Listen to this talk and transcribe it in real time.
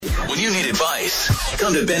you need advice,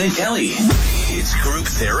 come to Ben and Kelly. It's group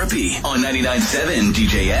therapy on 99.7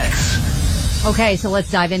 DJX. Okay, so let's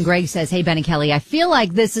dive in. Greg says, hey, Ben and Kelly, I feel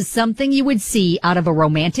like this is something you would see out of a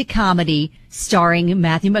romantic comedy starring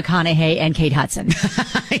Matthew McConaughey and Kate Hudson.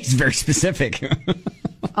 He's very specific.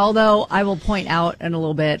 Although I will point out in a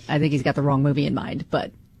little bit, I think he's got the wrong movie in mind,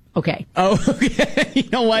 but okay. Oh, okay. You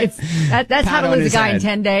know what? That's How to Lose a Guy in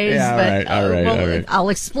 10 Days. Yeah, but all right. I'll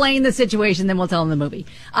explain the situation, then we'll tell him the movie.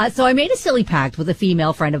 So I made a silly pact with a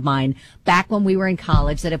female friend of mine back when we were in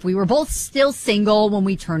college that if we were both still single when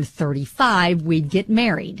we turned 35, we'd get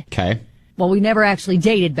married. Okay. Well, we never actually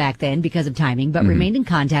dated back then because of timing, but remained in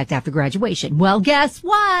contact after graduation. Well, guess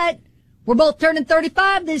what? We're both turning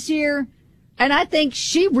 35 this year. And I think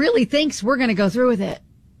she really thinks we're going to go through with it.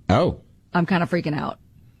 Oh. I'm kind of freaking out.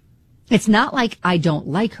 It's not like I don't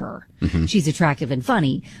like her. She's attractive and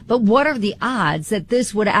funny. But what are the odds that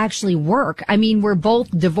this would actually work? I mean, we're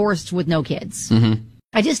both divorced with no kids.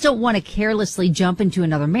 I just don't want to carelessly jump into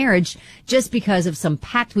another marriage just because of some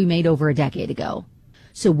pact we made over a decade ago.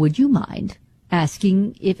 So would you mind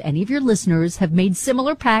asking if any of your listeners have made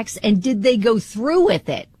similar pacts and did they go through with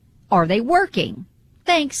it? Are they working?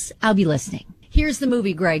 Thanks. I'll be listening. Here's the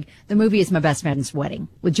movie, Greg. The movie is My Best Friend's Wedding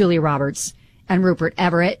with Julia Roberts and Rupert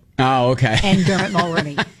Everett. Oh, okay. And Dermot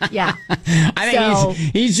Mulroney. Yeah. I think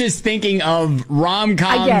he's just thinking of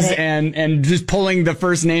rom-coms and just pulling the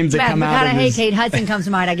first names that come out of his... Kate Hudson comes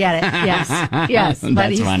to mind. I get it. Yes.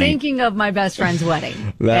 But he's funny. thinking of My Best Friend's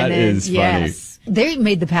Wedding. That is funny. Yes. They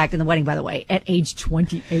made the pact in the wedding, by the way, at age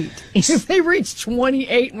 28. If they reach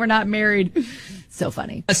 28 and we're not married... So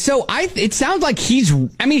funny. So it sounds like he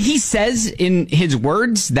says in his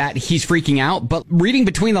words that he's freaking out, but reading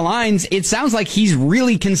between the lines, it sounds like he's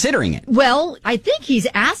really considering it. Well, I think he's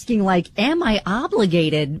asking, like, am I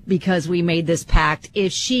obligated because we made this pact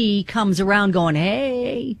if she comes around going,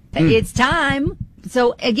 hey, it's time.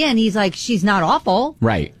 So again, he's like, she's not awful.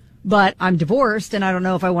 Right. But I'm divorced and I don't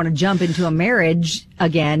know if I want to jump into a marriage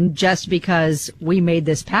again just because we made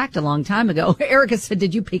this pact a long time ago. Erica said,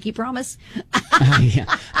 did you pinky promise? Yeah.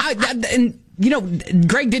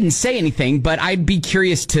 Greg didn't say anything, but I'd be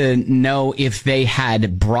curious to know if they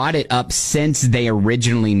had brought it up since they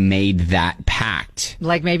originally made that pact.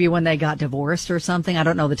 Like maybe when they got divorced or something. I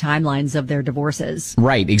don't know the timelines of their divorces.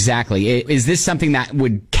 Right, exactly. Is this something that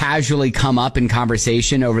would casually come up in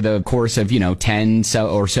conversation over the course of, 10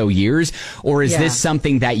 or so years? Or is this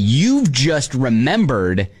something that you've just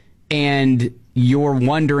remembered and you're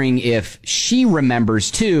wondering if she remembers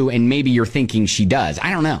too, and maybe you're thinking she does?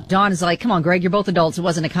 I don't know. Dawn is like, come on, Greg, you're both adults. It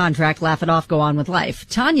wasn't a contract. Laugh it off. Go on with life.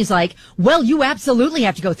 Tanya's like, well, you absolutely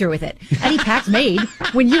have to go through with it. Any pact made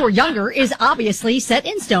when you were younger is obviously set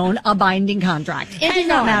in stone, a binding contract. It does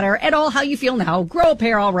not matter at all how you feel now. Grow a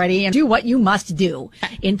pair already and do what you must do.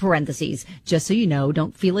 In parentheses, just so you know,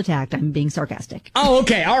 don't feel attacked. I'm being sarcastic. Oh,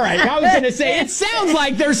 okay. All right. I was going to say, it sounds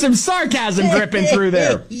like there's some sarcasm dripping through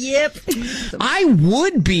there. Yep. I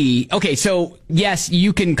would be... Okay, so yes,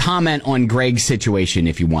 you can comment on Greg's situation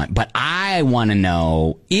if you want, but I want to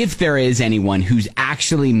know if there is anyone who's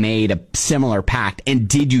actually made a similar pact, and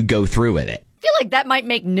did you go through with it? I feel like that might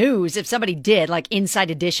make news if somebody did, like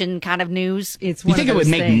Inside Edition kind of news. It's You think it would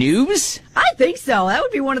make news? I think so. That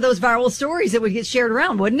would be one of those viral stories that would get shared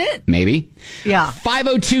around, wouldn't it? Maybe. Yeah.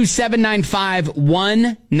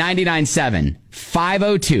 502-795-1997.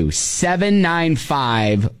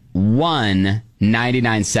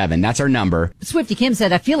 502-795-1997. That's our number. Swifty Kim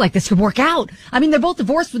said, I feel like this could work out. I mean, they're both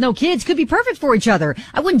divorced with no kids. Could be perfect for each other.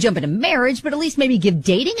 I wouldn't jump into marriage, but at least maybe give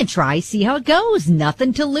dating a try, see how it goes.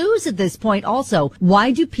 Nothing to lose at this point. Also,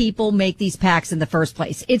 why do people make these pacts in the first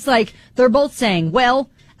place? It's like they're both saying, well,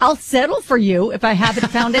 I'll settle for you if I haven't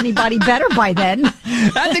found anybody better by then.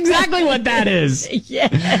 That's exactly what that is.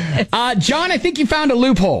 Yes. John, I think you found a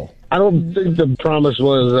loophole. I don't think the promise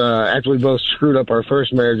was after we both screwed up our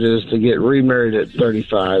first marriages to get remarried at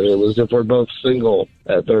 35. It was if we're both single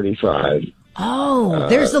at 35. Oh,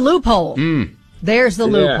 there's the loophole. There's the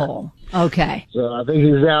loophole. Okay. So I think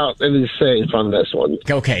he's out and he's safe on this one.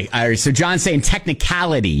 Okay. All right. So John's saying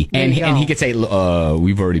technicality, and he could say,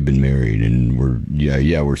 we've already been married and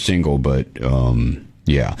we're single, but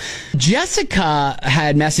yeah. Jessica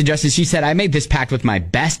had messaged us and she said, I made this pact with my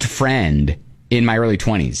best friend in my early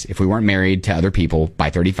 20s. If we weren't married to other people by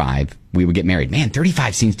 35, we would get married. Man,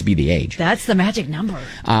 35 seems to be the age. That's the magic number.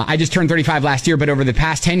 I just turned 35 last year, but over the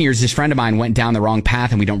past 10 years, this friend of mine went down the wrong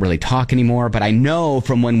path and we don't really talk anymore. But I know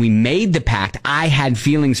from when we made the pact, I had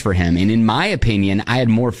feelings for him. And in my opinion, I had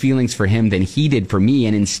more feelings for him than he did for me.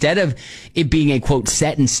 And instead of it being a, quote,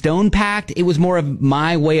 set in stone pact, it was more of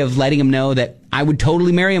my way of letting him know that I would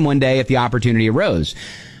totally marry him one day if the opportunity arose.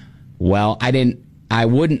 Well, I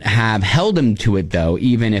wouldn't have held him to it, though,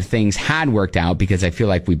 even if things had worked out, because I feel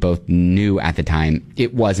like we both knew at the time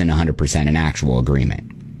it wasn't 100% an actual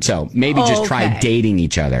agreement. So maybe just try dating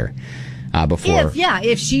each other before.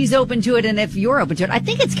 If she's open to it and if you're open to it. I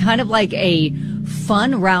think it's kind of like a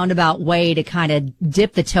fun roundabout way to kind of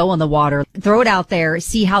dip the toe in the water, throw it out there,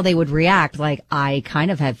 see how they would react. Like, I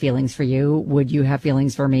kind of have feelings for you. Would you have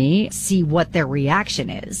feelings for me? See what their reaction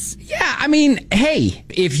is. Yeah, I mean, hey,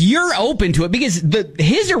 if you're open to it, because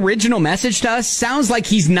his original message to us sounds like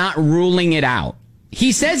he's not ruling it out.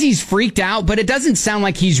 He says he's freaked out, but it doesn't sound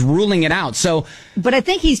like he's ruling it out. But I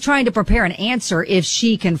think he's trying to prepare an answer if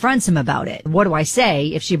she confronts him about it. What do I say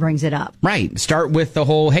if she brings it up? Right. Start with the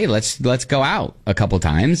whole, hey, let's go out a couple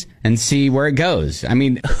times and see where it goes. I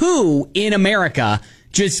mean, who in America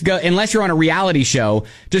just go, unless you're on a reality show,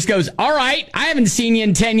 just goes, all right, I haven't seen you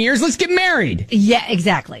in 10 years. Let's get married. Yeah,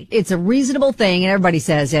 exactly. It's a reasonable thing. And everybody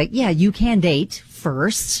says, yeah, you can date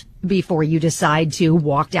first before you decide to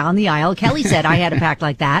walk down the aisle. Kelly said I had a pact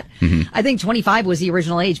like that. Mm-hmm. I think 25 was the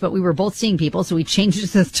original age, but we were both seeing people, so we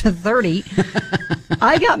changed it to 30.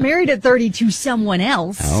 I got married at 30 to someone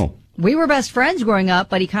else. Oh. We were best friends growing up,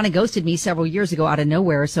 but he kind of ghosted me several years ago out of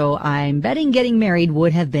nowhere, so I'm betting getting married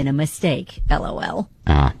would have been a mistake. LOL.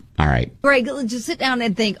 All right. Greg, just sit down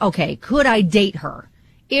and think, okay, could I date her?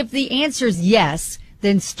 If the answer's yes,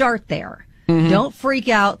 then start there. Mm-hmm. Don't freak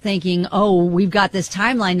out thinking, oh, we've got this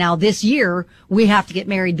timeline now. This year, we have to get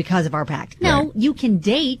married because of our pact. No, right. You can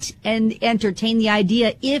date and entertain the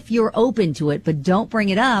idea if you're open to it, but don't bring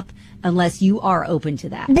it up unless you are open to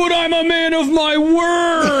that. But I'm a man of my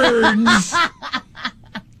words.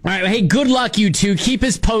 All right. Hey, good luck, you two. Keep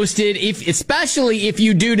us posted, especially if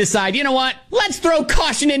you do decide, you know what? Let's throw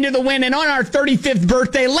caution into the wind, and on our 35th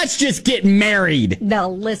birthday, let's just get married. Now,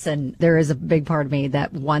 listen, there is a big part of me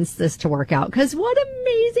that wants this to work out, because what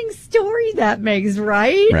amazing story that makes,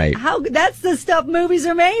 right? Right. That's the stuff movies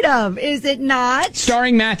are made of, is it not?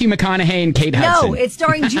 Starring Matthew McConaughey and Kate Hudson. No, it's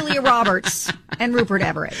starring Julia Roberts and Rupert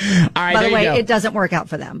Everett. All right, by the way, it doesn't work out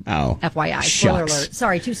for them. Oh. FYI. Shucks. Spoiler alert.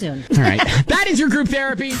 Sorry, too soon. All right. That is your group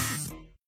therapy.